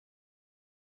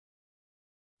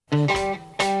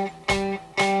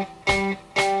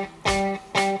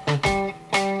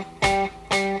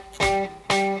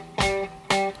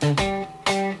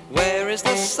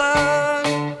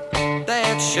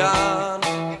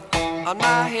on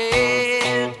my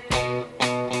head.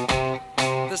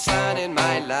 The sun in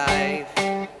my life,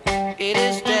 it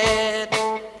is dead,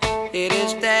 it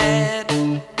is dead.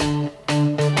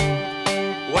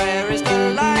 Where is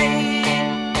the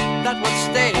light that would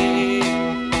stay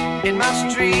in my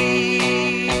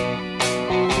street?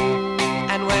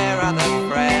 And where are the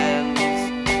friends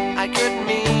I could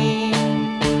meet,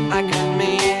 I could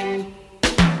meet?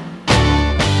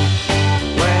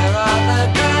 Where are the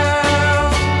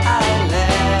girls I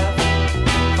left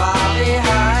far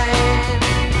behind?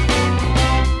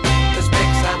 The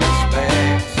spicks and the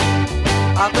specks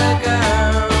of the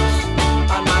girls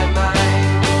on my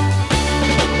mind.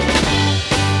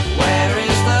 Where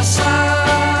is the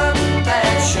sun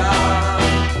that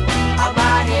shone on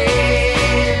my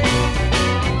head?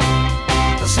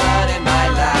 The sun in my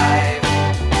life,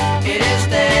 it is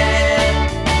dead,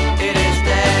 it is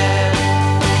dead.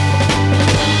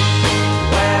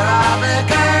 Where are the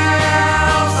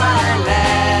girls I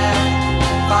left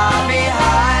far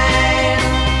behind?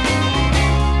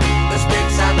 The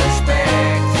spicks and the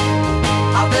specks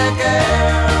of the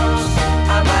girls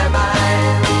on my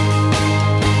mind.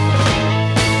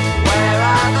 Where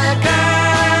are the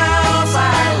girls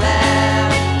I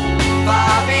left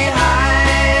far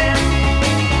behind?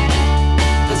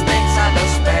 The spicks and the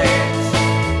specks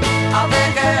of the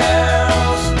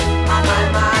girls on my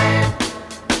mind.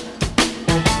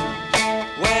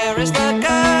 Where is the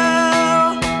girl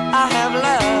I have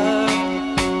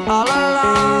loved all along?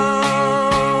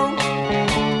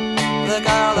 The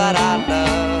girl that I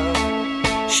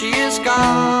love, she is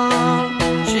gone,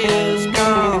 she is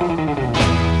gone.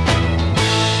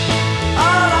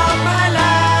 All of my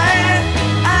life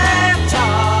I've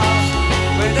tossed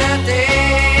with the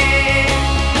day.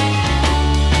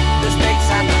 The spicks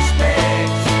and the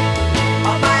specks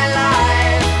of my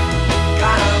life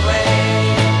gone away.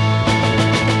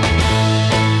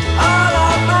 All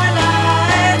of my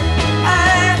life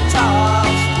I've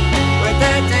tossed with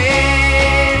the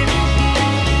day.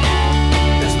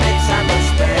 The spicks and the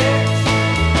specks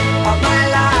of my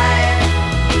life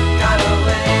gone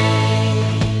away.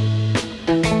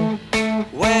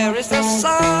 Where is the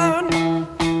sun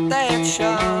that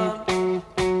shone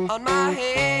on my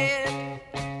head?